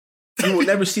you will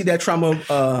never see that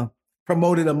trauma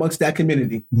promoted amongst that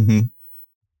community. Mm-hmm.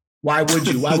 Why would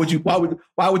you? Why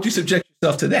would you subject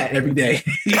yourself to that every day?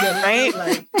 You know what I mean? Right?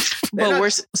 Like, But we're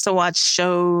supposed to watch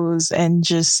shows and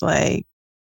just like,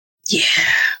 yeah,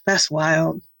 that's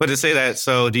wild. But to say that,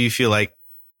 so do you feel like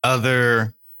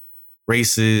other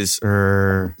races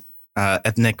or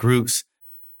ethnic groups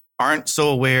aren't so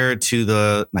aware to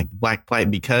the like Black plight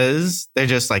because they're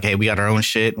just like, hey, we got our own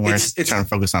shit and we're trying to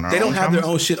focus on our own. They don't have their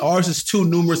own shit. Ours is too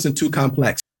numerous and too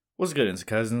complex. What's good, Insta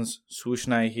Cousins? Swoosh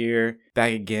Knight here,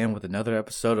 back again with another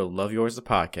episode of Love Yours, the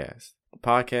podcast. The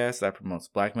podcast that promotes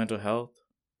Black mental health,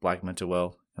 Black mental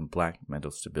wealth, and Black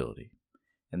mental stability.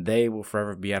 And they will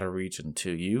forever be out of reach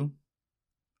until you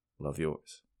love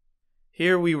yours.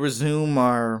 Here we resume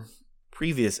our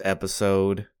previous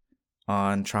episode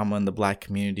on trauma in the Black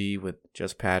community with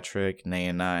Just Patrick, Nay,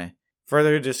 and I,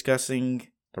 further discussing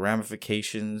the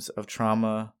ramifications of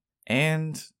trauma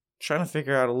and trying to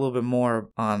figure out a little bit more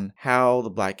on how the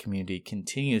Black community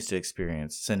continues to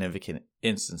experience significant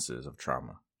instances of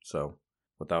trauma. So,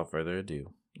 without further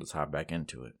ado, let's hop back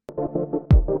into it.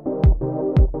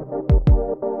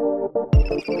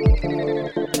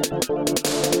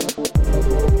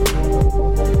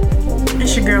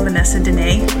 It's your girl, Vanessa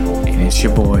Dene. And it's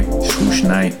your boy, Swoosh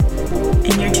Knight.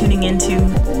 And you're tuning into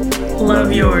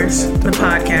Love Yours, the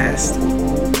podcast.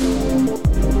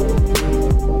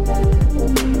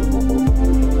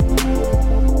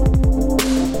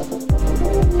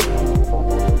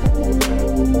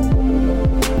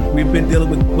 We've been dealing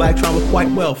with Black trauma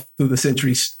quite well through the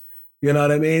centuries. You know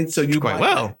what I mean? So you quite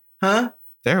well, huh?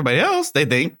 To everybody else, they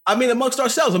think. I mean, amongst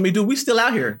ourselves. I mean, dude, we still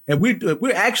out here and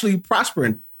we're actually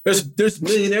prospering. There's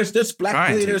millionaires, there's Black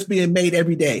millionaires being made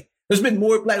every day. There's been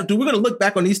more Black. Dude, we're gonna look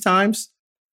back on these times,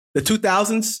 the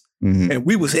 2000s, and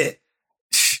we was it.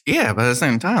 Yeah, but at the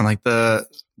same time, like the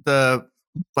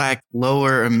Black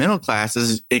lower and middle class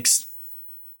is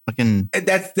fucking. And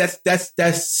that's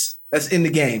in the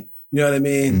game. You know what I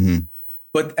mean? Mm-hmm.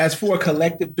 But as for a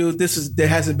collective, dude, there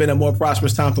hasn't been a more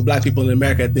prosperous time for Black people in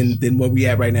America than what we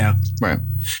have right now. Right.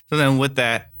 So then with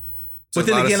that, but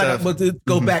then again, but to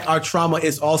go back, our trauma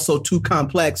is also too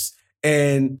complex.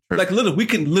 And like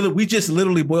we just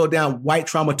literally boil down white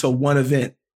trauma to one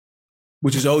event,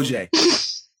 which is OJ.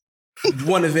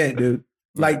 One event, dude.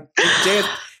 Like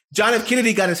John F.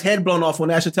 Kennedy got his head blown off on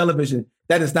national television.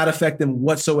 That does not affect him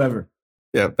whatsoever.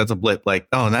 Yeah, that's a blip. Like,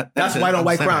 oh, that's white on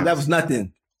white crime. That was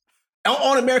nothing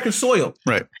on American soil,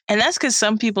 right? And that's because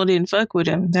some people didn't fuck with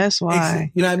him. That's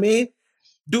why. You know what I mean,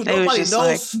 dude? Nobody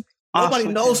knows. Nobody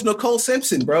knows Nicole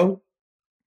Simpson, bro.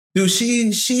 Dude,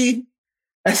 she.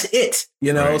 That's it.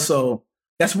 You know, right. So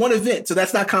that's one event. So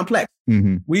that's not complex.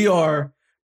 Mm-hmm. We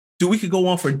could go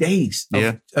on for days.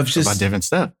 Of just about different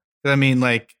stuff. I mean,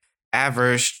 like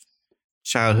average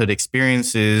childhood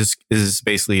experiences is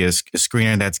basically a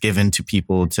screener that's given to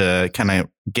people to kind of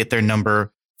get their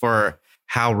number for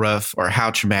how rough or how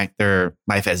traumatic their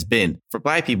life has been. For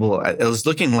Black people, it was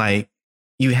looking like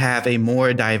you have a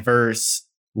more diverse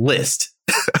list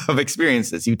of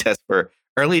experiences. You test for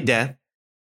early death,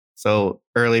 so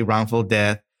early wrongful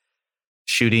death,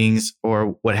 shootings,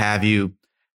 or what have you,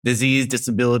 disease,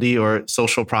 disability, or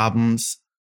social problems.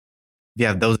 You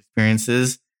have those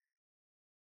experiences.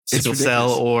 Sickle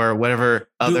cell or whatever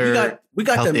other we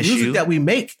got the music issue. That we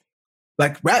make.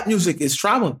 Like rap music is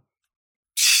trauma.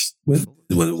 When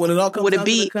it all comes with a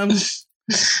beat,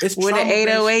 it's with an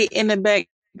 808 in the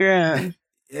background.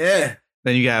 Yeah.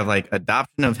 Then you have like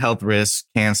adoption of health risks,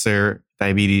 cancer,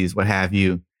 diabetes, what have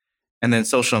you, and then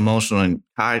social, emotional, and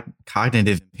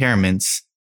cognitive impairments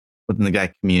within the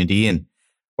Black community, and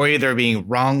or either being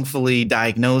wrongfully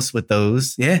diagnosed with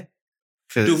those. Yeah.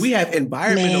 Dude, we have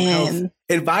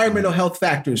environmental health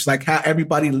factors, like how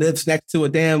everybody lives next to a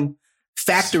damn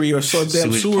factory or so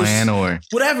damn sewers plant or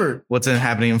whatever. What's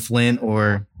happening in Flint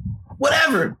or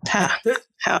whatever. How?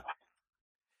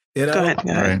 You know? Go ahead.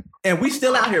 Right. And we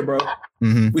still out here, bro.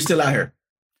 Mm-hmm. We still out here.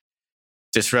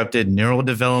 Disrupted neural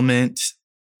development.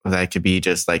 That could be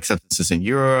just like substances in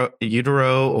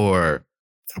utero or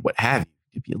what have you.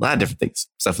 It could be a lot of different things.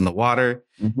 Stuff in the water.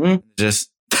 Mm-hmm.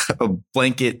 Just a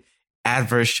blanket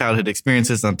adverse childhood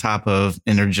experiences on top of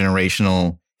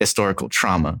intergenerational historical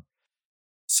trauma.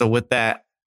 So with that,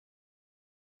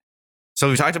 so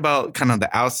we talked about kind of the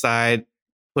outside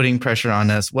putting pressure on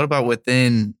us. What about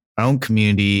within our own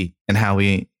community and how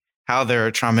there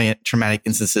are traumatic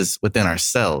instances within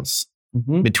ourselves,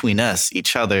 between us,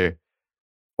 each other,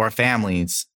 or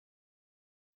families?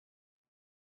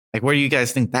 Like, where do you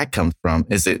guys think that comes from?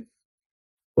 Is it?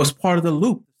 What's part of the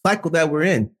loop, cycle that we're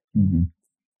in? Mm-hmm.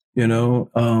 You know,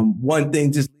 one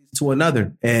thing just leads to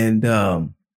another. And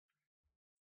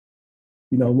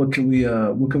what can we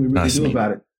really do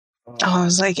about it? I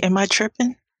was like, am I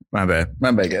tripping? My bad,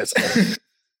 guys.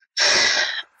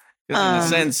 in a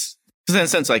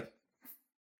sense, like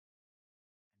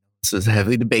this is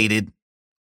heavily debated,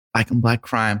 black and black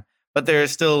crime, but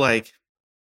there's still like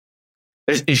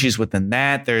there's issues within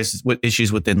that. There's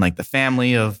issues within like the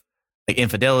family of like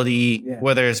infidelity. Yeah.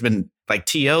 Whether it's been like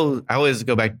T.O. I always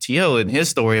go back to T.O. and his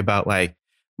story about like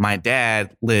my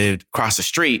dad lived across the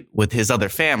street with his other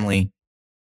family.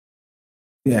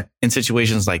 Yeah, in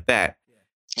situations like that.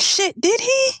 Shit, did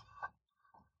he?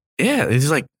 Yeah, it's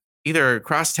like either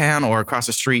across town or across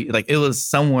the street. Like it was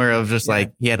somewhere of just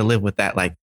like he had to live with that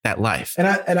life. And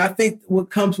I think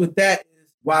what comes with that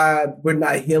is why we're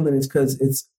not healing is because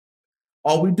it's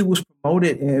all we do is promote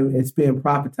it and it's being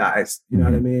profitized. You know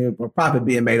what I mean? Or profit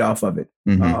being made off of it.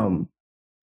 Mm-hmm.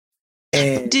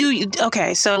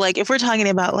 Okay, so like if we're talking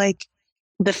about like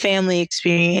the family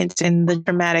experience and the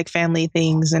traumatic family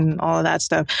things and all of that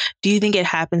stuff, do you think it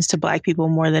happens to Black people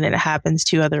more than it happens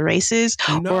to other races?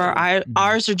 No. Or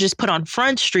ours are just put on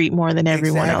Front Street more than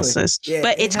everyone else's? Yeah,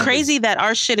 but it's crazy that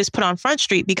our shit is put on Front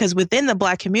Street because within the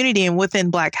Black community and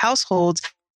within Black households,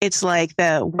 it's like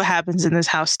what happens in this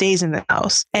house stays in the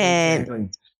house.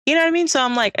 And you know what I mean? So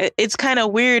I'm like, it's kind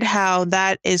of weird how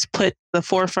that is put the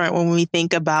forefront when we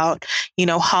think about,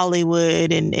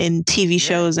 Hollywood and TV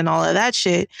shows and all of that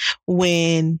shit,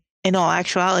 when in all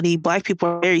actuality, Black people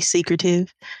are very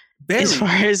secretive as far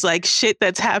as like shit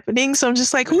that's happening. So I'm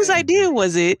just like, whose idea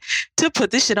was it to put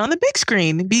this shit on the big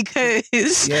screen? Because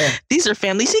these are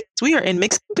family secrets. We are in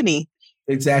mixed company.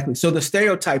 Exactly. So the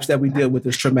stereotypes that we deal with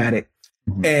is traumatic.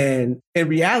 Mm-hmm. And in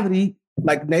reality,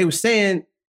 like Nate was saying,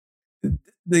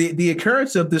 the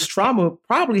occurrence of this trauma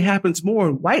probably happens more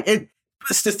in white. And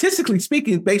statistically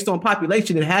speaking, based on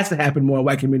population, it has to happen more in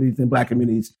white communities than Black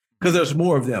communities because there's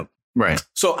more of them. Right.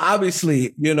 So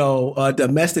obviously,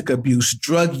 domestic abuse,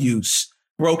 drug use,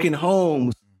 broken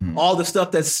homes, all the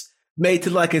stuff that's made to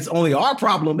like it's only our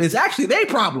problem is actually their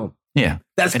problem. Yeah.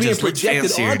 That's being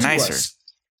projected onto us.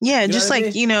 Yeah, just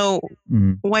like,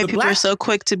 white people are so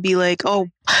quick to be like, oh,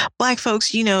 Black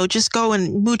folks, just go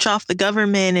and mooch off the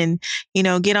government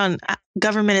and, get on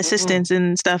government assistance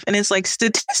and stuff. And it's like,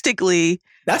 statistically,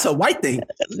 that's a white thing.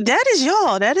 That is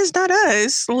y'all. That is not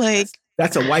us. Like,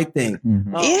 that's a white thing.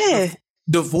 Mm-hmm. Yeah.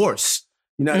 Divorce.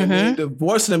 You know what I mean?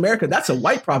 Divorce in America, that's a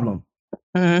white problem.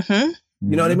 Mm-hmm.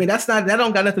 You know what I mean? That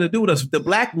don't got nothing to do with us. The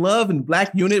Black love and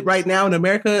Black unit right now in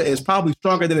America is probably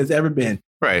stronger than it's ever been.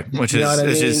 Right, which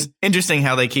is just interesting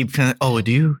how they keep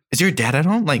is your dad at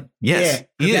home? Like, yes,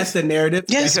 that's the narrative.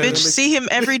 Yes, bitch, see him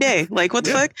every day. Like, what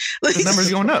the fuck? Like, the number's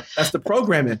going up. That's the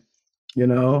programming,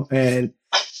 and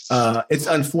it's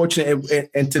unfortunate.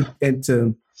 And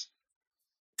to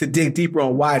dig deeper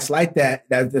on why it's like that,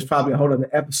 there's probably a whole other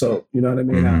episode. You know what I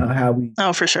mean?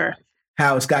 Mm-hmm. For sure.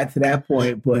 How it's got to that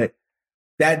point, but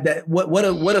that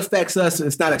what affects us,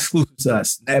 it's not exclusive to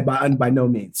us by no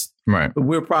means. Right, but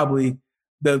we're probably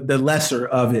the lesser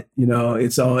of it,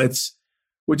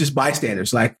 we're just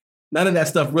bystanders. Like none of that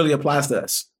stuff really applies to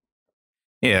us.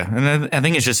 Yeah. And I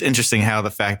think it's just interesting how the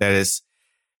fact that is,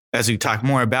 as we talk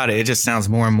more about it, it just sounds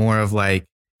more and more of like,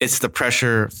 it's the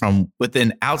pressure from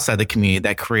within outside the community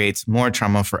that creates more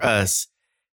trauma for us,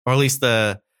 or at least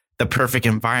the perfect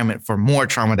environment for more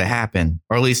trauma to happen,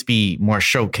 or at least be more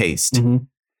showcased. Mm-hmm.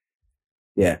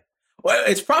 Yeah. Well,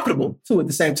 it's profitable too at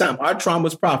the same time. Our trauma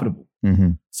is profitable.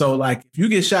 Mm-hmm. So like if you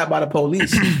get shot by the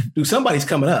police, somebody's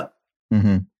coming up.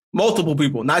 Mm-hmm. Multiple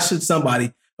people, not just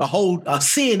somebody.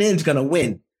 CNN's going to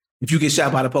win if you get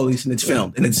shot by the police and it's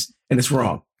filmed and it's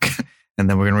wrong. And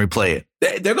then we're going to replay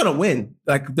it. They're going to win.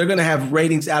 Like they're going to have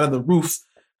ratings out of the roof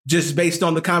just based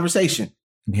on the conversation.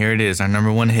 And here it is, our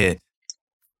number one hit.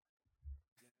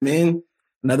 Man,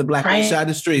 another Black man shot in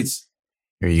the streets.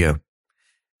 Here you go.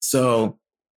 So,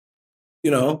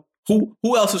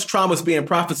 who else's trauma is being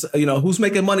profits? Who's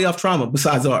making money off trauma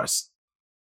besides ours?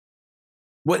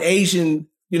 What Asian,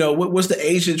 what's the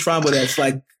Asian trauma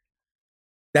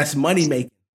that's money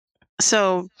making?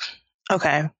 So,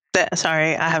 okay.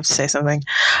 Sorry, I have to say something.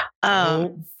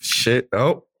 Shit.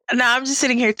 Oh. No, I'm just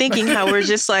sitting here thinking how we're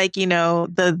just like,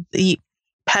 the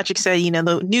Patrick said,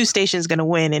 the news station is going to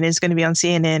win and it's going to be on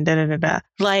CNN, da da da da.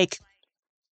 Like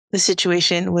the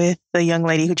situation with the young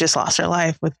lady who just lost her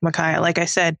life with Ma'Khia. Like I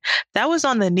said, that was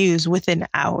on the news within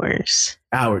hours.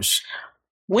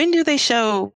 When do they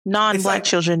show non-Black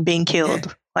children being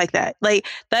killed like that? Like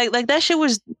that shit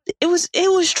was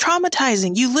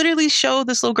traumatizing. You literally showed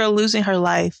this little girl losing her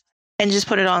life and just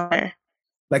put it on there.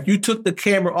 Like you took the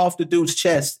camera off the dude's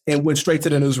chest and went straight to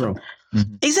the newsroom.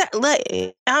 Mm-hmm. Exactly.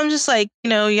 Like, I'm just like,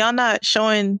 y'all not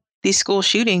showing these school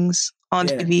shootings on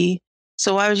TV.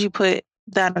 So why would you put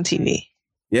that on TV?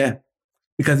 Yeah,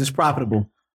 because it's profitable.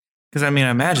 Because I mean,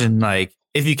 imagine like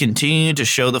if you continue to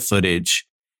show the footage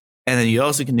and then you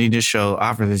also continue to show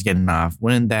officers getting off,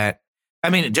 wouldn't that, I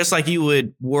mean, just like you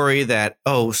would worry that,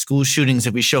 oh, school shootings,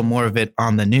 if we show more of it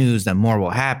on the news, then more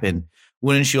will happen.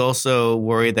 Wouldn't you also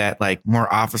worry that like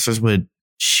more officers would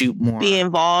shoot more? Be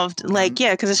involved? Like,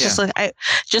 yeah, because it's just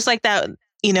like that.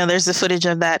 You know, there's the footage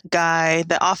of that guy,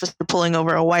 the officer pulling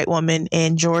over a white woman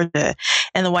in Georgia.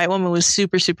 And the white woman was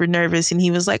super, super nervous. And he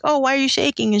was like, oh, why are you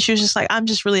shaking? And she was just like, I'm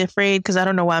just really afraid because I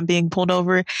don't know why I'm being pulled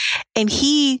over. And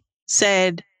he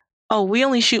said, oh, we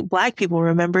only shoot black people.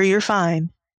 Remember, you're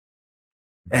fine.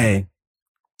 Hey.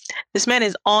 This man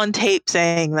is on tape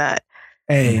saying that.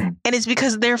 Hey. And it's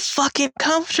because they're fucking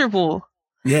comfortable.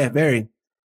 Yeah, very.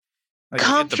 Like,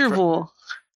 comfortable.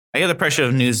 I get the pressure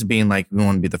of news being like, we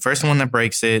want to be the first one that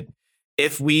breaks it.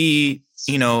 If we,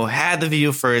 you know, had the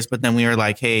video first, but then we were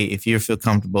like, hey, if you feel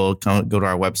comfortable, go to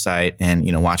our website and,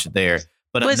 you know, watch it there.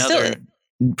 But another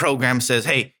program says,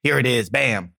 hey, here it is.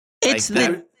 Bam. It's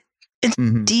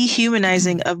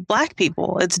dehumanizing of black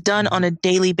people. It's done on a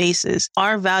daily basis.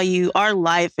 Our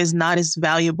life is not as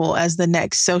valuable as the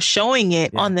next. So showing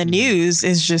it on the news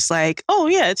is just like, oh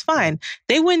yeah, it's fine.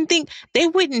 They wouldn't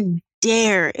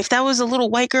dare, if that was a little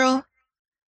white girl,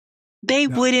 they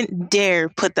wouldn't dare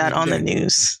put that on the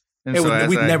news. We'd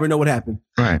never know what happened.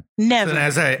 Right. Never.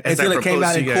 Until it came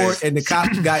out in court and the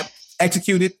cops got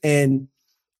executed, and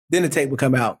then the tape would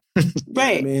come out.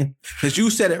 Right. Man, because you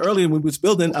said it earlier when we was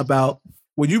building about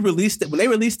when they released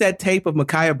that tape of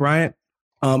Ma'Khia Bryant,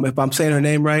 if I'm saying her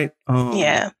name right.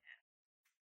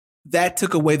 That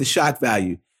took away the shock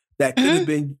value. That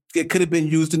could have been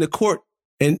used in the court.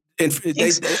 And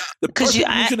the person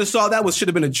who should have saw that should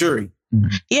have been a jury.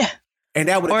 Yeah. And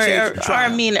that would have changed the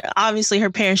trial. Or, I mean, obviously her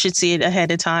parents should see it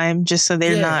ahead of time just so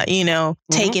they're not, you know,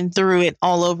 taken through it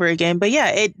all over again. But yeah,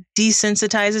 it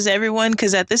desensitizes everyone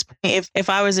because at this point, if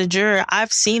I was a juror,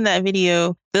 I've seen that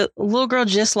video. The little girl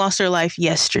just lost her life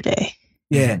yesterday.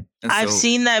 Yeah. I've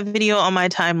seen that video on my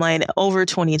timeline over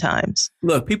 20 times.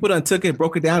 Look, people done took it,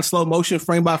 broke it down, slow motion,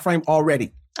 frame by frame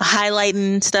already.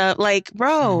 Highlighting stuff like,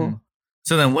 bro.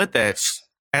 So then with that,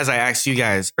 as I asked you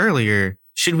guys earlier,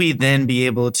 should we then be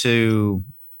able to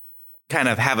kind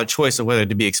of have a choice of whether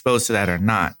to be exposed to that or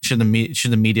not? Should the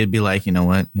media be like, you know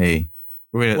what? Hey,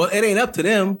 well, it ain't up to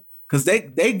them because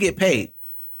they get paid.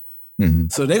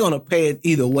 So they're going to pay it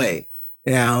either way.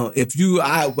 Now, if you're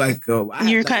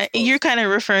kind of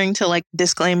referring to like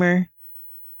disclaimer.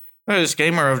 A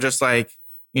disclaimer of just like,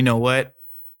 you know what?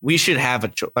 We should have a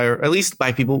choice, or at least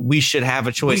by people, we should have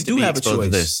a choice to be exposed to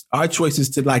this. Our choice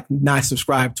is to like not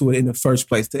subscribe to it in the first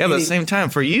place. But at the same time,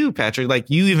 for you, Patrick, like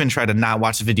you even tried to not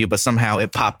watch the video, but somehow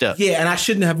it popped up. Yeah, and I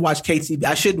shouldn't have watched KTV.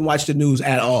 I shouldn't watch the news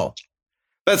at all.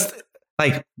 That's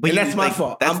like, and that's my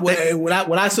fault. When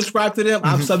I subscribe to them,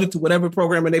 I'm subject to whatever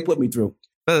programming they put me through.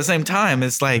 But at the same time,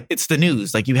 it's like, it's the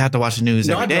news. Like you have to watch the news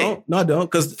every day. No, I don't.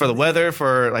 Because for the weather,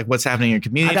 for like what's happening in your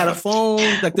community. I got a phone.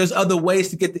 Like there's other ways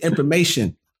to get the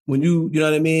information. When you know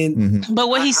what I mean? But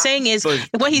what he's saying is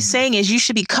you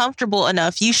should be comfortable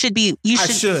enough. You should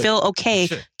feel okay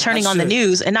turning on the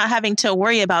news and not having to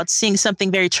worry about seeing something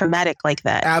very traumatic like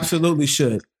that. Absolutely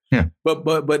should. Yeah. But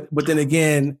then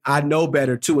again, I know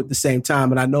better too at the same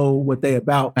time, and I know what they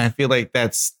about. And I feel like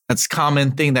that's a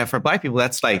common thing that for black people,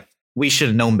 that's like, we should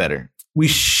have known better. But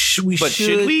should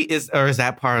we? Is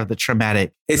that part of the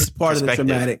traumatic? It's part of the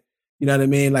traumatic. You know what I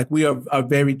mean? Like we are a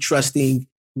very trusting,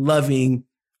 loving,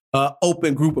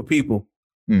 open group of people.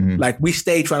 Like we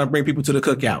stay trying to bring people to the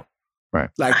cookout. Right.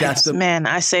 Like man,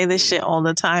 I say this shit all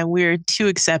the time. We're too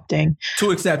accepting.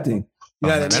 Too accepting. You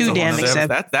know too damn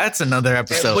accepting. That's another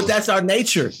episode. But that's our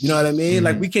nature. You know what I mean?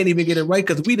 Like we can't even get it right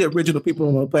because we the original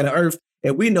people on planet Earth.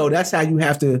 And we know that's how you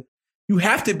have to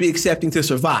be accepting to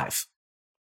survive.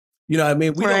 You know what I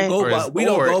mean? We don't go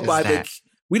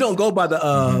by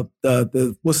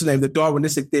the what's the name? The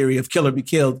Darwinistic theory of kill or be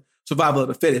killed, survival of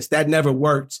the fittest. That never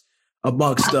worked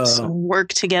amongst work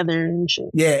together and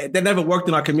shit. Yeah, that never worked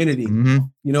in our community.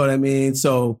 You know what I mean?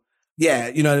 So yeah,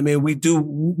 you know what I mean? We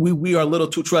are a little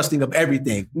too trusting of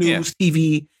everything. News,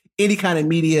 TV, any kind of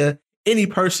media, any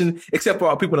person, except for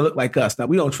our people that look like us. Now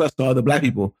we don't trust all the black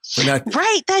people for nothing.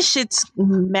 Right. That shit's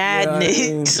madness.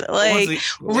 You know what I mean?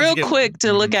 Like quick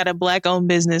to look at a black owned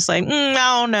business like,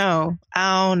 I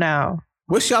don't know.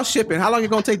 What's y'all shipping? How long it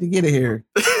gonna take to get it here?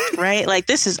 Right? Like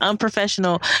this is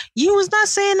unprofessional. You was not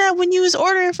saying that when you was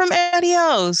ordering from anybody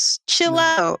else. Chill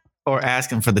out. Or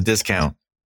asking for the discount.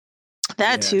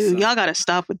 That too. So. Y'all gotta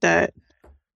stop with that.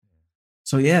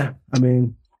 So yeah, I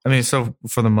mean, so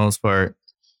for the most part,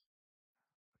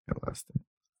 I lost it.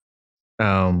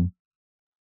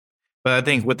 But I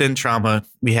think within trauma,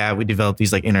 we develop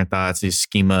these like inner thoughts, these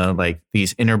schema, like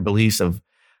these inner beliefs of,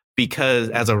 because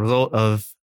as a result of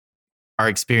our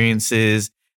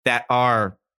experiences that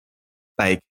are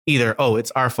like either, oh,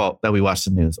 it's our fault that we watched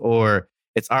the news, or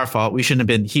it's our fault, we shouldn't have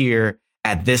been here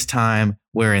at this time,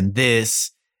 we're in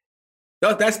this.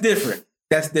 No, that's different.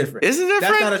 That's different. Isn't it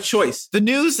different? That's not a choice. The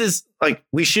news is like,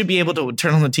 we should be able to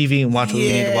turn on the TV and watch what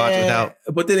we need to watch without.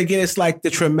 But then again, it's like the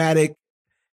traumatic,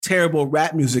 terrible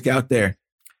rap music out there.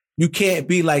 You can't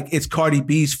be like, it's Cardi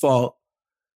B's fault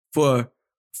for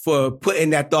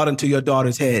putting that thought into your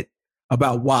daughter's head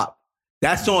about WAP.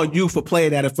 That's on you for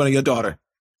playing that in front of your daughter.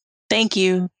 Thank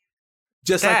you.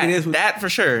 Just like it is with that for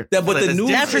sure. But the news,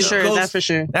 that for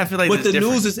sure. I feel like but the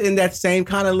different. news is in that same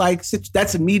kind of like,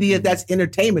 that's media, that's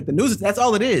entertainment. The news, that's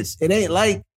all it is. It ain't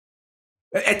like,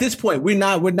 at this point, we're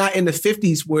not in the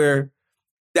 50s where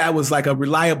that was like a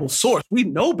reliable source. We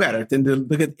know better than to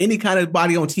look at any kind of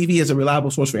body on TV as a reliable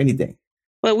source for anything.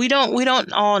 But we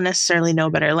don't all necessarily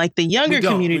know better. Like the younger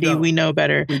community, we know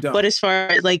better. But as far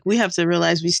as like, we have to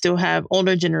realize we still have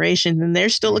older generations and they're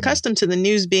still accustomed to the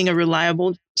news being a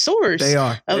reliable source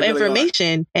of really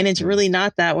information. And it's really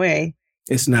not that way.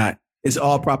 It's not. It's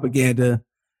all propaganda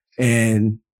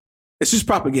and it's just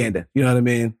propaganda. You know what I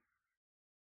mean?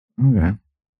 Okay.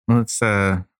 Well, let's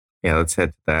head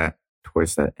to that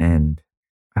towards the end.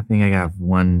 I think I got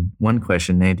one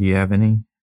question. Nate, do you have any?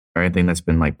 Or anything that's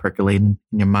been like percolating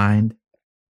in your mind?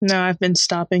 No, I've been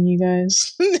stopping you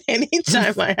guys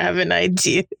anytime I have an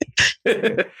idea.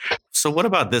 So what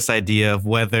about this idea of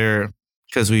whether,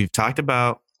 because we've talked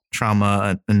about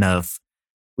trauma enough,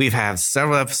 we've had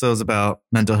several episodes about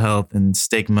mental health and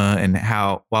stigma and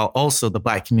how, while also the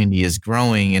Black community is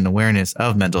growing in awareness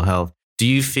of mental health, do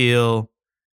you feel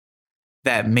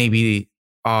that maybe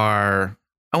our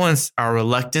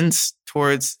reluctance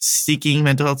towards seeking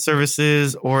mental health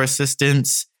services or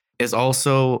assistance is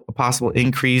also a possible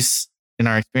increase in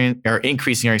our experience, or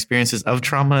increasing our experiences of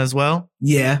trauma as well?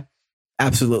 Yeah,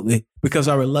 absolutely. Because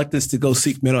our reluctance to go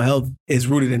seek mental health is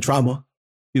rooted in trauma.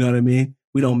 You know what I mean?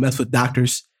 We don't mess with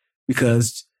doctors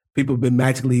because people have been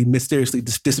magically, mysteriously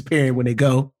disappearing when they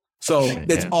go. So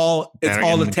it's all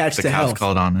attached to health.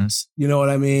 Called on us. You know what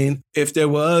I mean? If there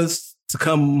was to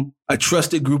come a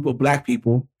trusted group of Black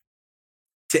people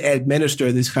to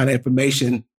administer this kind of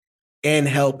information and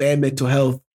help and mental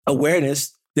health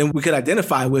awareness, then we could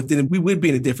identify with, then we would be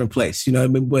in a different place. You know what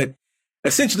I mean? But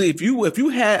essentially, if you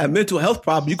had a mental health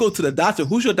problem, you go to the doctor,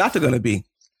 who's your doctor going to be?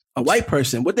 A white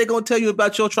person. What they going to tell you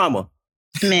about your trauma?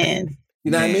 Man.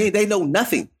 You know what I mean? They know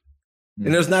nothing.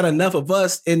 And there's not enough of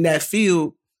us in that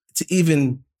field to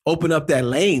even open up that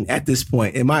lane at this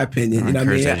point, in my opinion. You know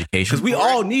what I mean? Because we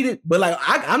all need it. But like,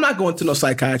 I'm not going to no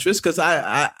psychiatrist because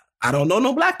I don't know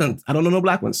no Black ones. I don't know no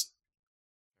Black ones.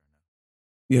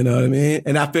 You know what I mean?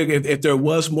 And I figure if there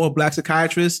was more Black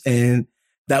psychiatrists and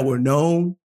that were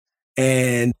known,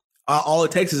 and all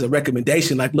it takes is a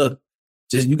recommendation, like, look,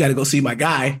 just you got to go see my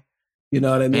guy. You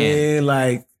know what I mean?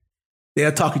 Like,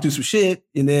 they'll talk you through some shit,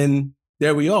 and then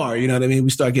there we are. You know what I mean?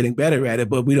 We start getting better at it,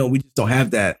 but we just don't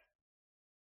have that.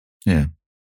 Yeah.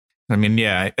 I mean,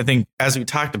 yeah, I think as we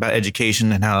talked about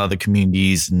education and how other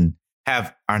communities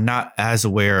are not as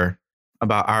aware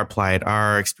about our plight,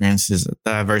 our experiences,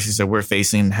 the adversities that we're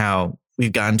facing, how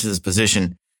we've gotten to this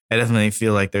position, I definitely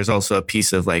feel like there's also a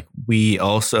piece of like, we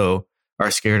also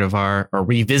are scared of or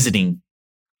revisiting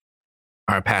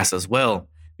our past as well.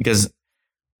 Because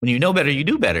when you know better, you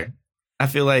do better. I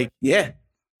feel like, yeah,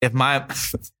 if my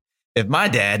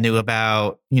dad knew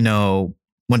about,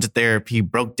 went to therapy,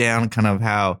 broke down kind of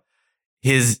how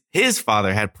his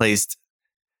father had placed,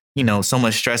 so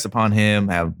much stress upon him,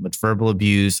 have much verbal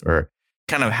abuse, or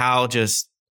kind of how just,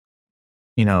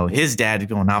 his dad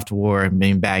going off to war and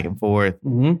being back and forth,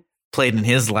 played in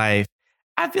his life.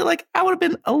 I feel like I would have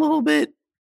been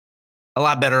a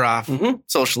lot better off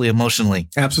socially, emotionally.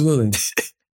 Absolutely.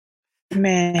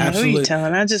 Man, Absolutely. Who you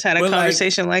telling? I just had a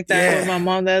conversation like that with my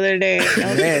mom the other day.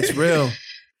 Yeah, it's real.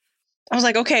 I was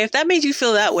like, okay, if that made you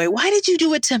feel that way, why did you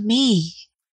do it to me?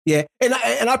 Yeah,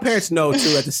 and our parents know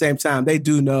too. At the same time, they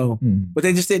do know, but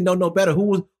they just didn't know no better.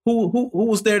 Who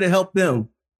was there to help them?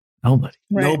 Nobody.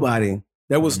 Right. Nobody.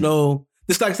 There was no.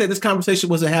 Just like I said, this conversation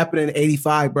wasn't happening in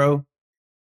 '85, bro.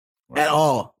 At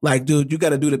all. Like, dude, you got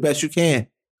to do the best you can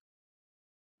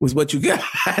with what you got.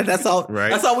 That's all. Right.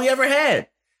 That's all we ever had.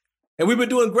 And we've been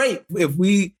doing great. If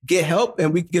we get help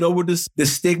and we get over this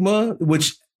stigma,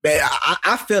 which, man,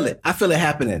 I feel it. I feel it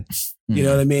happening. You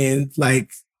know what I mean?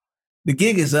 Like, the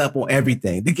gig is up on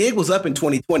everything. The gig was up in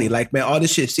 2020. Like, man, all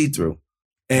this shit see-through.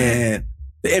 And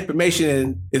the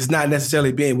information is not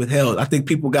necessarily being withheld. I think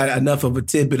people got enough of a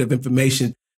tidbit of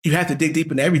information you have to dig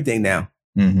deep into everything now.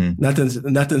 Mm-hmm.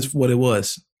 Nothing's what it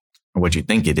was. Or what you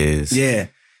think it is. Yeah.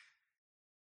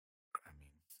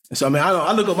 So, I mean,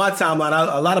 I look at my timeline.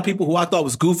 A lot of people who I thought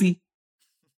was goofy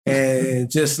and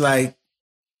just like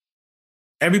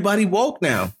everybody woke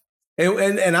now.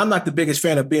 And I'm not the biggest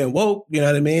fan of being woke. You know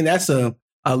what I mean? That's a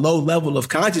low level of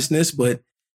consciousness, but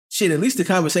shit, at least the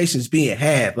conversation's being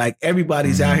had. Like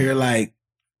everybody's out here like,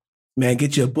 man,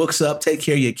 get your books up, take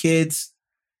care of your kids.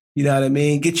 You know what I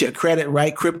mean? Get your credit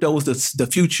right. Crypto is the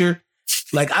future.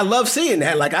 Like, I love seeing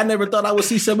that. Like, I never thought I would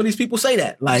see some of these people say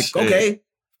that. Like, shit. Okay.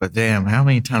 But damn, how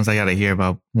many times I got to hear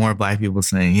about more Black people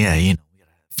saying, yeah, you know, we got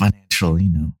a financial, you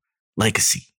know,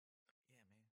 legacy.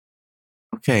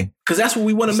 Okay. Because that's what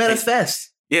we want to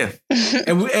manifest. Yeah.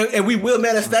 and we will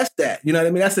manifest that. You know what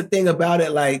I mean? That's the thing about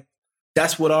it. Like,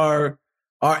 that's what our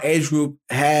age group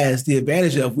has the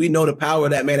advantage of. We know the power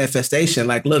of that manifestation.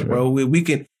 Like, look, bro, we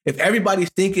can, if everybody's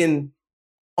thinking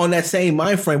on that same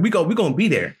mind frame, we're going to be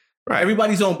there. Right.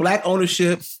 Everybody's on Black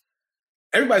ownership.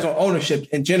 Everybody's on ownership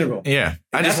in general. Yeah.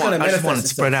 I just want to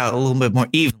spread out a little bit more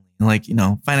evenly. Like, you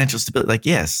know, financial stability. Like,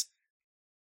 yes.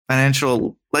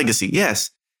 Financial legacy.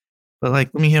 Yes. But like,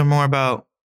 let me hear more about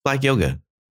Black yoga.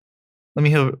 Let me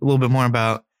hear a little bit more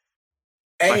about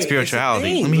Black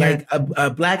spirituality. Let me hear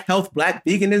Black health, Black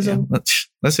veganism. Yeah,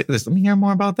 let's say this. Let me hear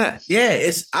more about that. Yeah,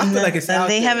 I feel like it's out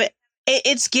they there. have it.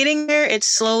 It's getting there. It's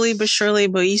slowly but surely,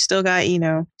 but you still got,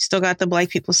 the Black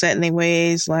people set in their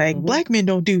ways. Like, Black men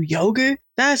don't do yoga.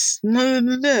 That's Black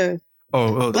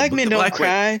men don't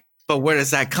cry. Way. But where does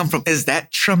that come from? Is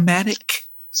that traumatic,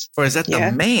 or is that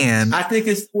the man? I think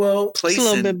it's placing a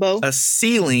little bit both. A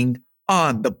ceiling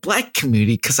on the Black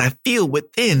community, because I feel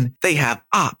within they have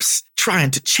ops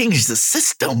trying to change the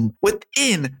system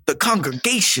within the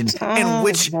congregation in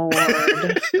which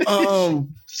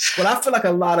but I feel like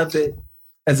a lot of it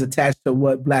is attached to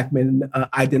what Black men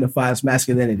identify as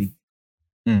masculinity.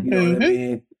 You know what I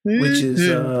mean? Which is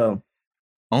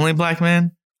only Black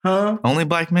men? Huh? Only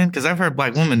Black men? Because I've heard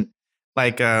Black women,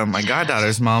 like my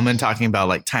goddaughter's mom, and talking about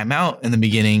like timeout in the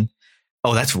beginning.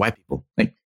 Oh, that's for white people.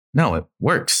 Like, no, it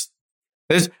works.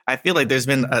 I feel like there's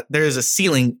a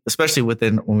ceiling, especially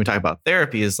when we talk about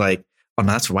therapy, is like, oh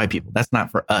no, that's for white people. That's not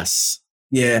for us.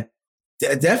 Yeah,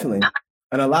 definitely.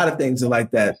 And a lot of things are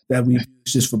like that we use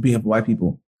just for being for white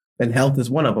people. And health is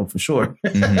one of them for sure.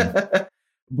 Mm-hmm.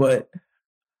 But,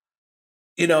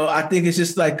 I think it's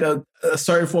just like a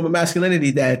certain form of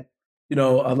masculinity that, a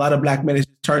lot of Black men is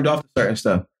turned off to certain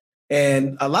stuff.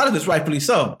 And a lot of it's rightfully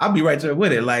so. I'll be right there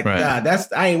with it. Like, nah,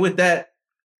 I ain't with that.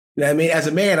 You know what I mean? As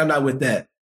a man, I'm not with that.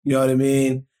 You know what I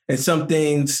mean? And some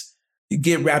things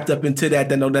get wrapped up into that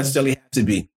don't necessarily have to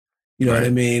be. You know what I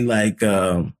mean? Like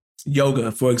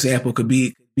yoga, for example, could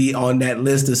be on that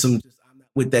list of some. I'm not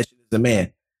with that shit as a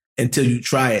man until you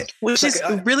try it. Which is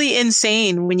really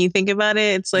insane when you think about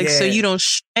it. It's like, so you don't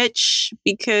stretch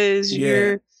because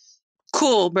you're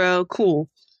cool, bro. Cool.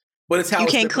 But it's how you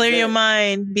can't clear your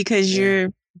mind because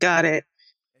you're got it.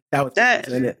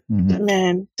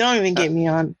 Man, don't even get me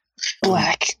on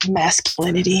Black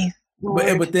masculinity.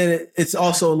 But then it's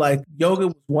also like yoga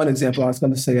was one example. I was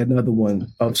going to say another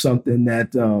one of something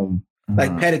that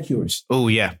like pedicures. Oh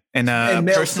yeah, and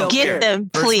personal care. Get them,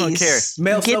 please.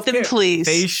 Male get them, please.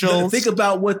 Facial. Think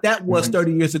about what that was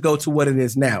 30 years ago to what it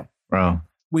is now, bro.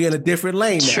 We in a different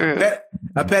lane now. True.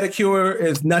 A pedicure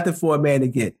is nothing for a man to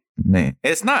get. Man,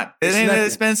 it's not. It ain't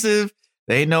expensive.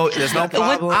 They know there's no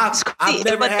problem. I've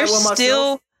never had one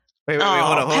myself. Wait,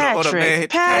 hold on, man.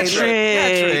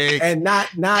 Patrick. And not.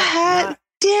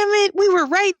 Damn it, we were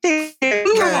right there.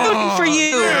 We were rooting for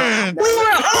you. We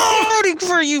were rooting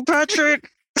for you, Patrick.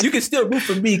 You can still root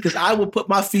for me because I will put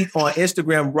my feet on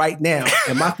Instagram right now,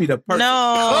 and my feet are perfect.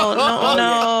 No.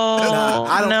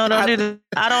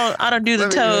 I don't do the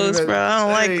toes, bro.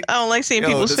 I don't like seeing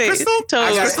people's face.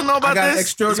 Toes. Crystal know about this?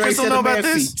 Extraordinary set of man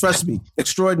feet. Trust me,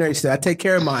 extraordinary set. I take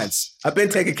care of mine. I've been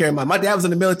taking care of mine. My dad was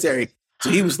in the military, so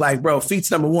he was like, "Bro,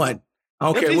 feet's number one. I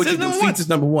don't care what you do. Feet is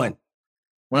number one."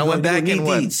 When I went back in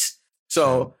what?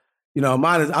 So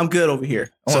mine is. I'm good over here.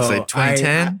 I want to say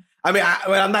 2010.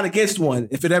 I'm not against one.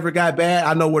 If it ever got bad,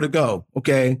 I know where to go.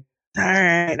 Okay. All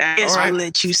right. I guess I'll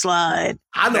let you slide.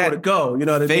 I know where to go. You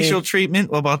know what I mean? Facial treatment.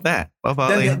 What about that?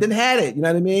 Didn't had it. You know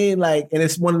what I mean? Like, and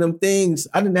it's one of them things.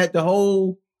 I didn't have the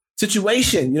whole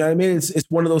situation. You know what I mean? It's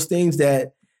one of those things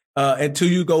that until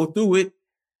you go through it,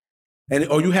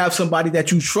 or you have somebody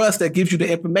that you trust that gives you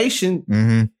the information.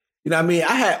 Mm-hmm. You know what I mean?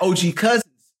 I had OG cousins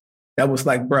that was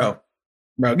like, bro,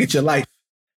 get your life.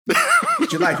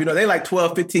 Get your life. They like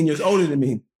 12, 15 years older than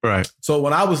me. Right. So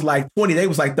when I was like 20, they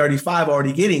was like 35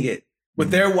 already getting it with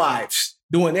their wives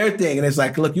doing their thing. And it's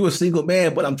like, look, you a single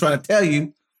man, but I'm trying to tell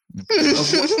you,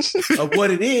 of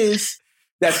what it is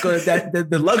that's going to,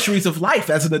 the luxuries of life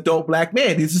as an adult black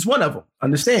man. This is one of them.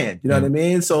 Understand? You know what I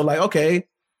mean? So like, okay,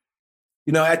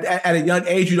 you know, at a young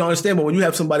age, you don't understand, but when you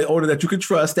have somebody older that you can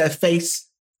trust, that face,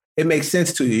 it makes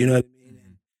sense to you. You know what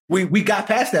I mean? We got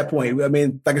past that point. I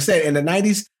mean, like I said, in the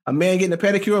 90s, a man getting a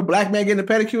pedicure, a black man getting a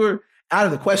pedicure, out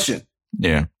of the question.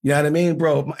 Yeah. You know what I mean,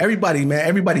 bro?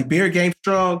 Everybody, beard game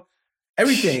strong,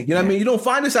 everything. You know what I mean? You don't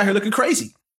find us out here looking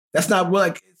crazy. That's not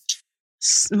like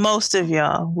most of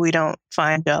y'all. We don't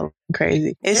find y'all looking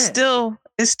crazy. It's still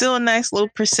a nice little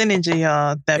percentage of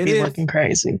y'all that be looking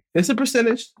crazy. It's a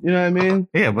percentage. You know what I mean?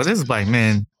 Yeah, but this is black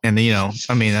men, and you know,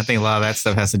 I mean, I think a lot of that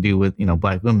stuff has to do with, you know,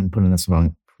 black women putting us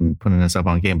up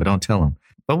on game, but don't tell them.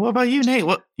 But what about you, Nate?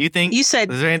 What you think? You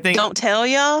said, is there anything? Don't tell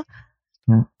y'all.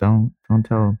 Don't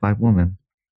tell a black woman.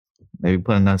 They be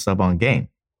putting us up on game.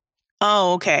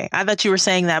 Oh, okay. I thought you were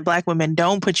saying that black women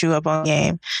don't put you up on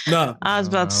game. No. I was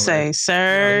about to say,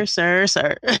 sir. They're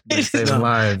saving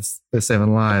lives. They're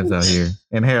saving lives out here.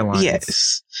 And hairlines.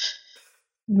 Yes.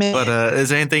 Man. But is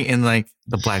there anything in like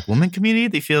the black woman community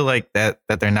they feel like that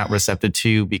they're not receptive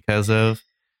to because of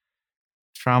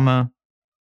trauma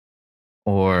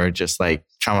or just like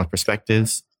traumatic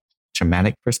perspectives?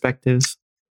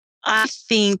 I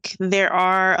think there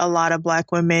are a lot of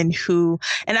black women who,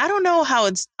 and I don't know how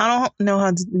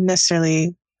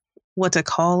necessarily what to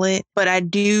call it, but I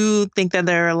do think that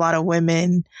there are a lot of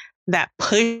women that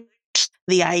push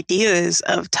the ideas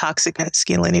of toxic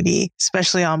masculinity,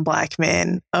 especially on black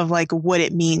men, of like what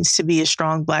it means to be a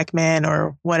strong black man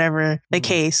or whatever the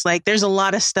case. Like there's a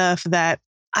lot of stuff that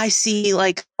I see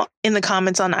like in the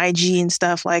comments on IG and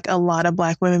stuff, like a lot of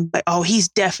black women like, oh, he's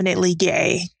definitely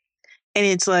gay. And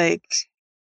it's like,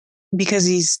 because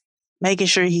he's making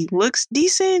sure he looks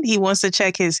decent, he wants to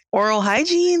check his oral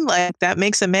hygiene, like that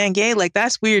makes a man gay. Like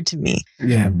that's weird to me.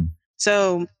 Yeah.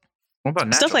 So what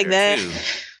about stuff like that? Too?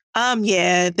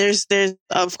 Yeah, there's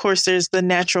of course there's the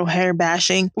natural hair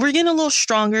bashing. We're getting a little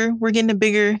stronger. We're getting a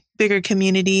bigger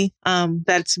community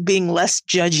that's being less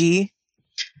judgy.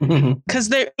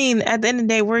 Because at the end of the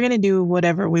day, we're gonna do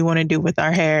whatever we want to do with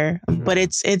our hair, but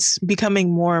it's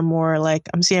becoming more and more like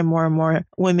I'm seeing more and more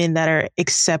women that are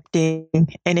accepting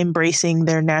and embracing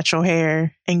their natural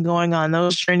hair and going on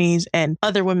those journeys, and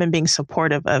other women being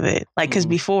supportive of it. Like, because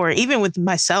before, even with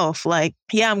myself, like,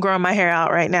 yeah, I'm growing my hair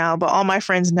out right now, but all my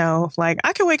friends know, like,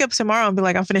 I could wake up tomorrow and be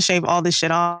like, I'm finna shave all this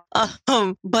shit off.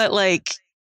 But like,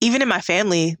 even in my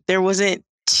family, there wasn't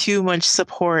too much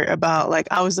support about, like,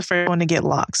 I was the first one to get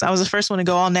locks. I was the first one to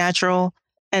go all natural.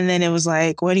 And then it was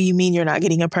like, what do you mean you're not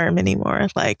getting a perm anymore?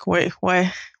 Like, what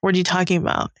are you talking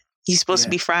about? You're supposed to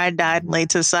be fried, dyed, and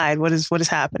laid to the side. What is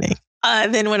happening?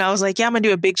 Then when I was like, yeah, I'm gonna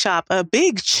do a big chop.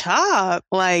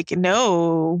 Like,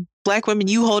 no, black women,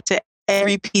 you hold to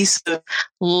every piece of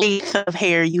length of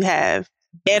hair you have,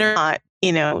 dead or not,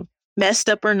 you know, messed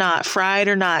up or not, fried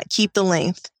or not, keep the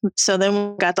length. So then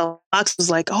when we got the locks, it was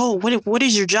like, oh, what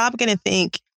is your job going to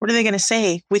think? What are they going to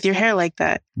say with your hair like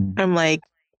that? I'm like,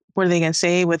 what are they going to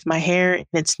say with my hair in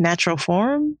its natural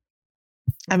form?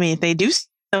 I mean, if they do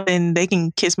something, they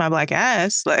can kiss my black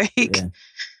ass. Like,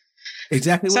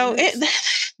 exactly. So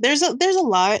there's a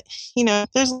lot, you know,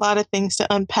 there's a lot of things to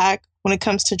unpack when it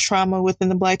comes to trauma within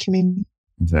the black community.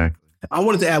 Exactly. I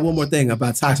wanted to add one more thing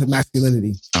about toxic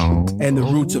masculinity and the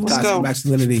roots of toxic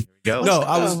masculinity. I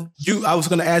was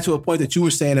going to add to a point that you were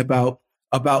saying about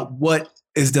what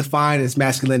is defined as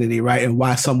masculinity, right? And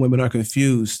why some women are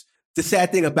confused. The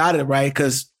sad thing about it, right?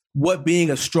 Because what being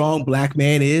a strong black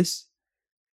man is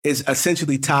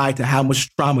essentially tied to how much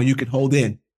trauma you can hold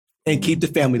in and keep the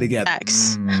family together.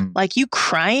 Like, you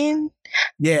crying?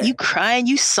 Yeah. You crying,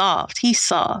 you soft. He's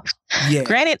soft. Yeah.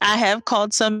 Granted, I have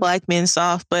called some black men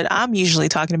soft, but I'm usually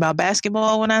talking about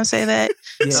basketball when I say that.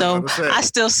 Yeah, so I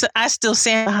still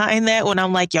stand behind that when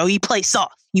I'm like, yo, you play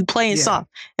soft. You playing soft.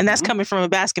 And that's coming from a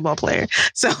basketball player.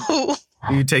 So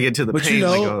you take it to the but pain. You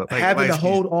know, having to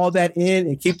hold all that in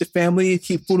and keep the family,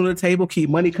 keep food on the table, keep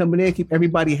money coming in, keep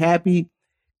everybody happy.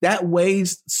 That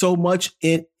weighs so much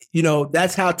in, you know,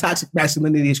 that's how toxic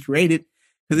masculinity is created,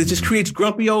 because it just creates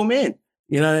grumpy old men.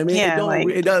 You know what I mean?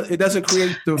 Yeah, it doesn't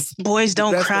create the boys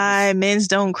don't cry, men's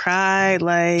don't cry.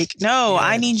 Like, no,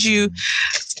 I need you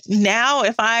now.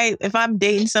 If I'm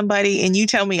dating somebody and you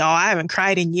tell me, oh, I haven't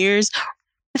cried in years,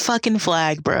 fucking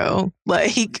flag, bro.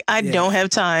 Like, I don't have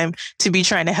time to be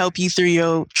trying to help you through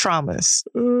your traumas.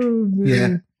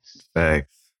 Yeah.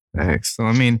 Facts. So,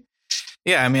 I mean,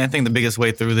 I think the biggest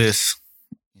way through this,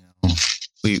 you know,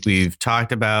 we've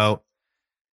talked about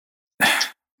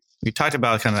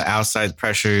kind of outside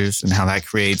pressures and how that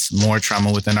creates more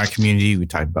trauma within our community. We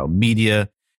talked about media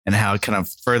and how it kind of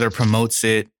further promotes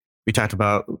it We talked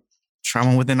about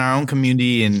trauma within our own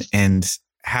community and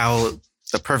how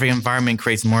the perfect environment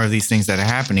creates more of these things that are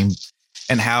happening,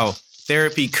 and how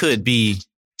therapy could be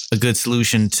a good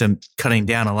solution to cutting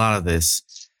down a lot of this.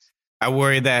 I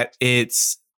worry that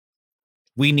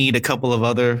we need a couple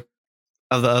of the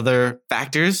other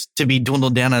factors to be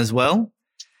dwindled down as well,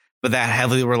 but that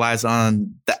heavily relies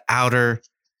on the outer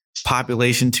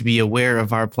population to be aware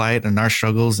of our plight and our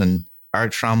struggles and our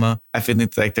trauma. I feel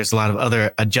like there's a lot of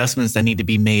other adjustments that need to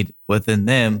be made within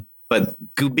them, but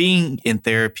being in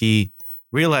therapy,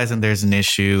 realizing there's an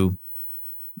issue,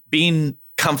 being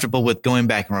comfortable with going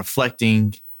back and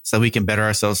reflecting so we can better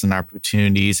ourselves and our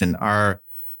opportunities and our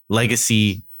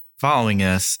legacy following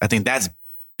us. I think that's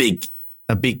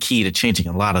a big key to changing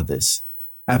a lot of this.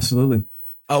 Absolutely.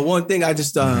 One thing I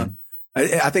just, I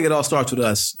think it all starts with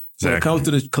us. Exactly. When it comes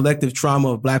to the collective trauma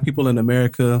of Black people in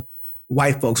America,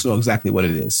 white folks know exactly what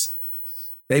it is.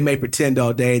 They may pretend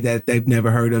all day that they've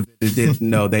never heard of it, didn't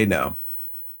know, they know.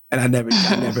 And I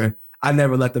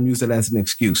never let them use it as an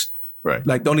excuse. Right.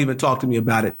 Like, don't even talk to me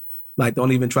about it. Like,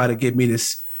 don't even try to give me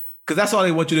this. Because that's all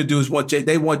they want you to do is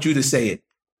they want you to say it.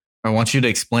 I want you to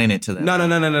explain it to them. No.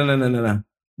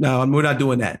 No, we're not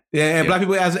doing that. And Black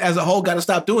people as a whole got to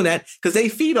stop doing that because they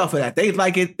feed off of that. They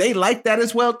like it. They like that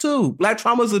as well too. Black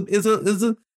trauma is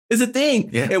a thing.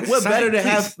 Yeah. And what better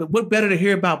to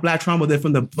hear about Black trauma than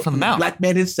from the mouth. Black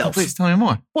man himself? Please tell me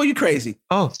more. Well, you crazy.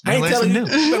 Oh, I ain't telling you.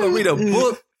 You're gonna read a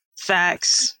book.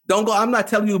 Facts. Don't go. I'm not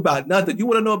telling you about nothing. You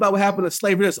want to know about what happened to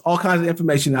slavery? There's all kinds of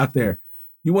information out there.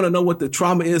 You want to know what the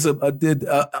trauma is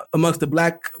amongst the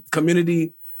Black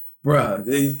community, bruh?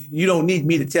 You don't need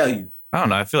me to tell you. I don't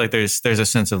know. I feel like there's a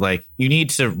sense of like, you need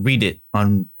to read it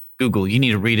on Google. You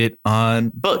need to read it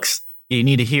on books. You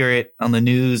need to hear it on the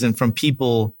news and from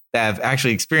people that have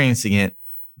actually experiencing it.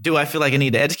 Do I feel like I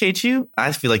need to educate you?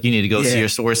 I feel like you need to go see your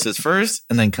sources first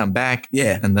and then come back.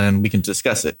 Yeah. And then we can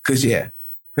discuss it. Because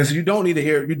you don't need to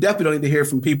hear, you definitely don't need to hear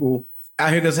from people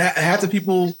out here because half the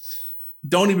people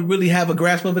don't even really have a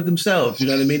grasp of it themselves. You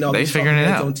know what I mean? They're figuring it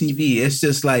out on TV. It's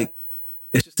just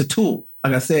a tool.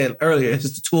 Like I said earlier, it's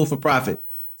just a tool for profit.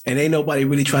 And ain't nobody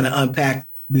really trying to unpack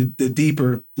the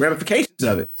deeper ramifications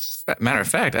of it. Matter of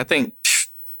fact, I think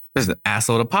there's an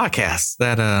asshole to podcasts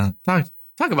that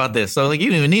talk about this. So like, you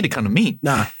don't even need to come to me.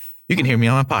 Nah. You can hear me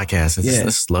on my podcast. This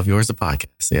is Love Yours, the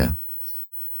podcast. Yeah.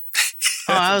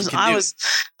 Oh,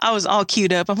 I was all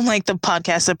queued up. I'm like the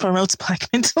podcast that promotes Black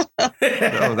mental health.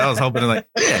 I was hoping to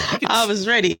I was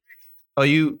ready. Oh,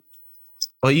 you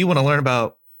want to learn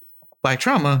about Black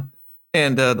trauma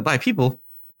and the Black people?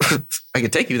 I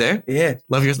could take you there. Yeah.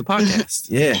 Love Yours, the podcast.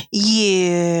 Yeah.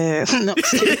 Yeah. No.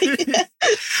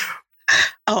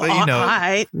 Oh, but, all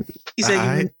right. You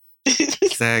said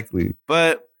exactly.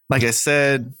 But like I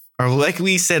said, or like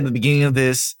we said at the beginning of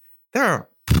this, there are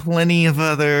plenty of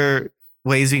other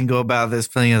ways we can go about this,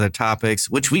 plenty of other topics,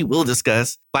 which we will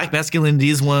discuss. Black masculinity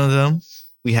is one of them.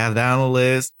 We have that on the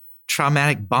list.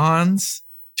 Traumatic bonds.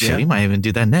 Shit, we might even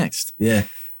do that next. Yeah.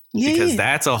 Because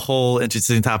that's a whole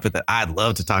interesting topic that I'd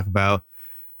love to talk about.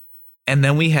 And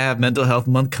then we have Mental Health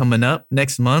Month coming up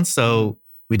next month. So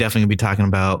we definitely gonna be talking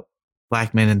about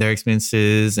Black men and their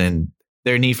experiences and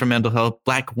their need for mental health,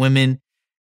 Black women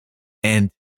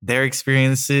and their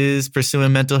experiences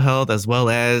pursuing mental health, as well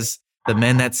as the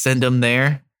men that send them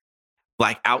there,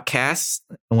 Black outcasts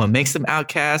and what makes them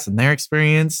outcasts and their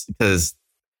experience. Because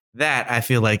that I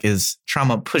feel like is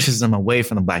trauma pushes them away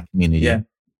from the Black community. Yeah.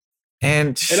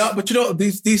 But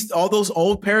these all those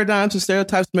old paradigms and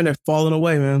stereotypes, man, they're falling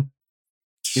away, man.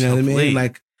 You know what I mean?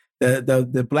 Like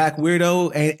the Black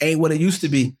weirdo ain't what it used to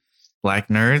be. Black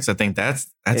nerds, I think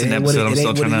that's an episode I'm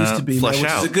still trying to flush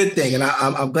out. Which is a good thing, and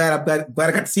I'm glad I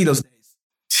got to see those days.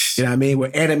 You know what I mean?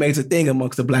 Where anime's a thing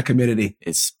amongst the Black community.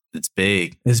 It's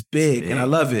big. It's big, and I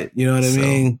love it. You know what I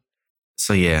mean?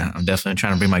 So yeah, I'm definitely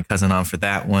trying to bring my cousin on for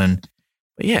that one.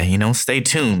 But yeah, stay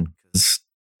tuned because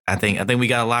I think we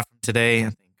got a lot from today. I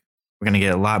think we're gonna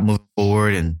get a lot moving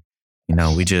forward, and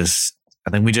I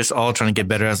think we just all trying to get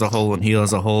better as a whole and heal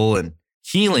as a whole. And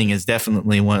healing is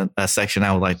definitely a section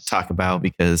I would like to talk about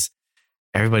because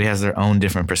everybody has their own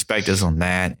different perspectives on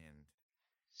that, and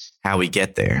how we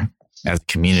get there as a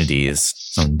community is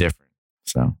something different.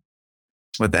 So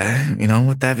with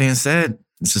that being said,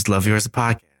 this is Love Yours, the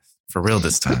podcast for real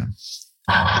this time.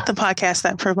 The podcast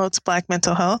that promotes Black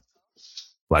mental health,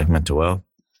 Black mental wealth,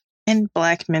 and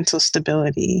Black mental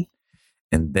stability.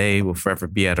 And they will forever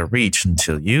be out of reach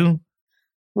until you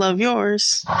love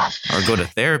yours or go to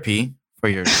therapy for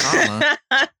your trauma.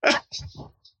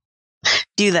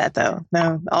 Do that though.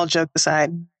 No, all joke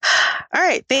aside. All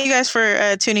right. Thank you guys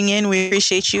for tuning in. We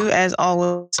appreciate you as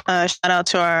always. Shout out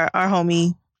to our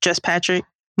homie Just Patrick.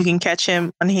 You can catch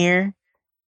him on here.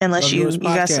 Unless you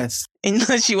got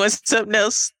unless you want something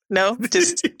else. No,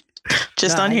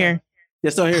 just on here.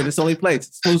 Just on here. This only place.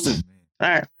 Exclusive. All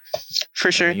right.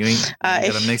 For sure. You ain't got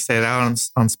to mix that out on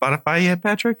Spotify yet,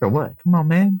 Patrick, or what? Come on,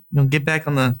 man. You gonna get back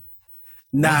on the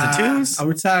twos? I'm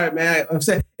retired, man. I'm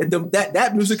saying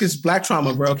that music is black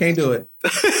trauma, bro. Can't do it.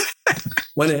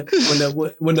 When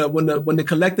the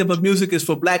collective of music is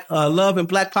for black love and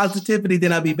black positivity,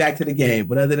 then I'll be back to the game.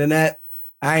 But other than that,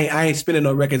 I ain't spinning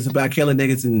no records about killing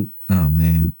niggas and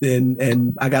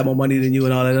I got more money than you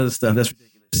and all that other stuff. That's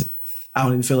ridiculous. I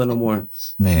don't even feel it no more.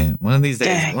 Man, one of these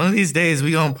days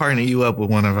we gonna partner you up with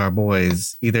one of our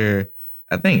boys. Either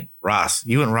I think Ross,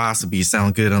 you and Ross would be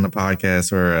sound good on the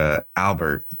podcast, or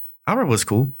Albert. Albert was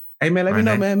cool. Hey man, let me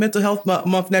know, man. Mental health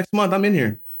month next month. I'm in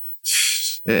here.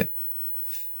 Shit.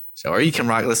 So, or you can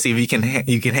rock. Let's see if you can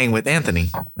hang with Anthony.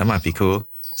 That might be cool.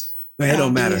 Man, it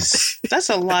don't matter. That's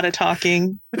a lot of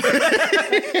talking.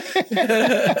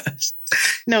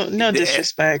 No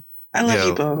disrespect. I love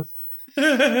you both.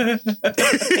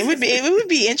 It would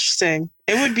be interesting.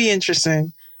 It would be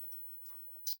interesting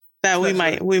that we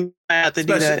might have to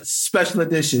do that. Special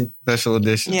edition.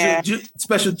 Yeah.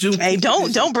 Special June. Hey,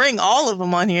 don't bring all of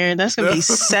them on here. That's gonna be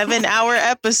 7-hour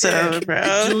episode, bro.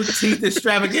 Juneteenth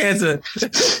extravaganza.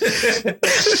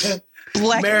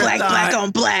 Black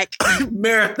on black.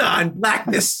 Marathon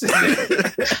blackness.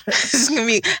 It's gonna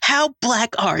be, how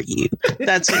black are you?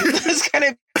 That's kind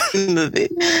of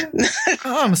it.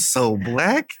 I'm so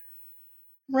black.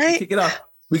 Right? Kick it off.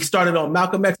 We started on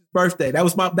Malcolm X's birthday.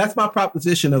 That's my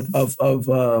proposition of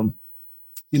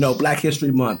Black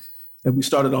History Month. And we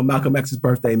started on Malcolm X's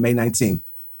birthday, May 19th.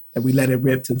 And we let it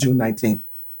rip to June 19th.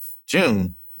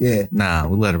 June? Yeah. Nah,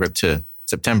 we let it rip to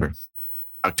September,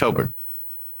 October.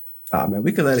 Oh, man,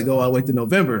 we could let it go all the way to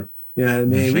November. You know what I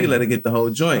mean? Mm-hmm. We could let it get the whole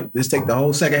joint. Just take the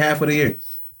whole second half of the year.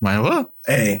 Might as well.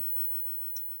 Hey.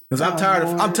 Because I'm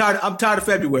tired of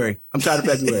February.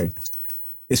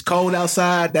 It's cold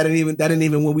outside. That ain't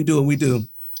even what we do, and we do.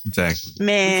 Exactly.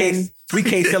 Man. We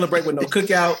can't celebrate with no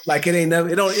cookout. Like it ain't never.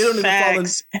 It don't even fall in.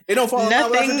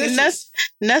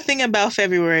 Nothing about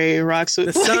February rocks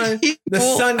with the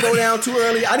sun go down too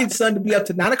early. I need the sun to be up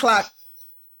to 9:00.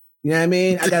 You know what I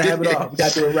mean? I gotta have it all. We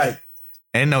gotta do it right.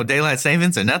 Ain't no daylight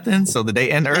savings or nothing, so the day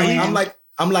end early. I'm like,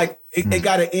 it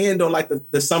gotta end on like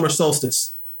the summer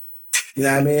solstice. You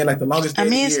know what I mean? Like the longest day of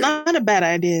the year. It's not a bad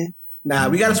idea. Nah,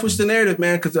 we gotta switch the narrative,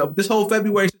 man, because this whole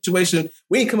February situation,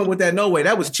 we ain't come up with that no way.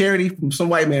 That was charity from some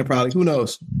white man, probably. Who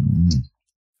knows?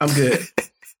 I'm good.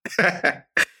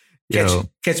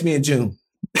 Catch me in June.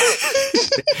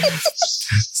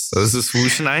 So this is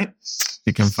Swoosh Night.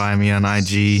 You can find me on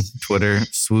IG, Twitter,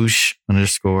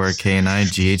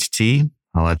 swoosh_KNIGHT.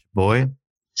 Holla at your boy.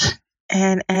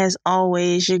 And as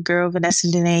always, your girl,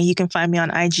 Vanessa Danae. You can find me on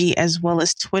IG as well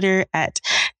as Twitter at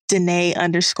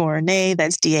Danae_Nae.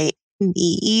 That's DANEE_NAE.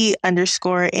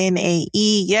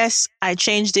 Yes, I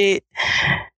changed it.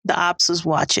 The ops was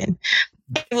watching.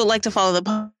 If you would like to follow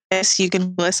the podcast, you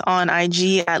can follow us on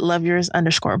IG at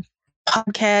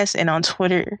LoveYours_podcast and on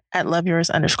Twitter at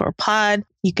LoveYours_pod.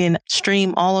 You can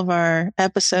stream all of our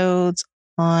episodes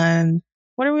on,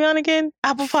 what are we on again?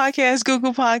 Apple Podcasts,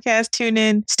 Google Podcasts,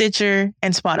 TuneIn, Stitcher,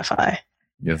 and Spotify.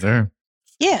 Yes, sir.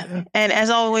 Yeah. And as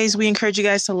always, we encourage you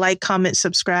guys to like, comment,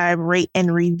 subscribe, rate,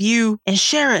 and review, and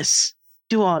share us.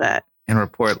 Do all that. And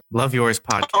report Love Yours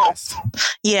Podcast.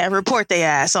 Yeah, report their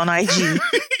ass on IG.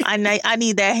 I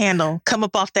need that handle. Come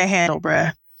up off that handle,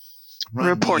 bruh.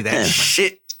 Report that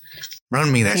shit.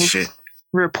 Run me that shit.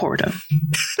 Report them.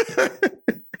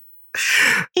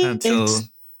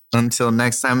 Until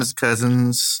next time, as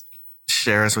cousins,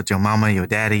 share us with your mama, your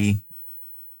daddy,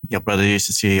 your brother, your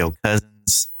sister, your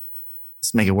cousins.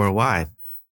 Let's make it worldwide.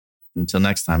 Until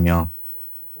next time, y'all.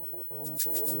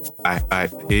 Bye.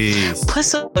 Peace. Put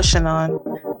some lotion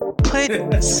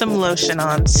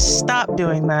on. Stop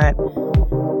doing that.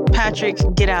 Patrick,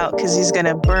 get out, because he's going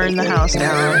to burn the house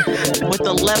down with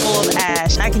the level of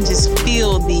ash. I can just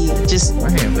feel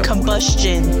the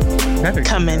combustion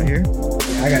coming. Right,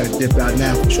 I got to dip out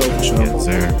now for sure. Yes,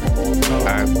 sir.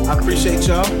 I appreciate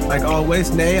y'all. Like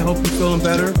always, Nay, I hope you're feeling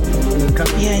better.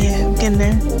 Yeah, I'm getting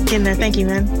there. Thank you,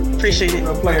 man. Appreciate it.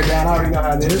 Player down. I already know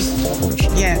how it is.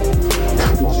 Yeah.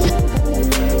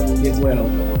 Get well.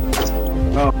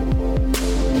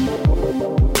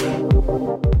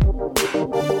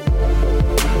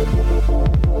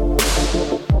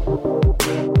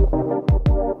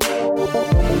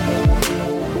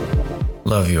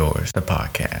 Love Yours, the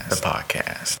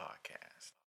podcast.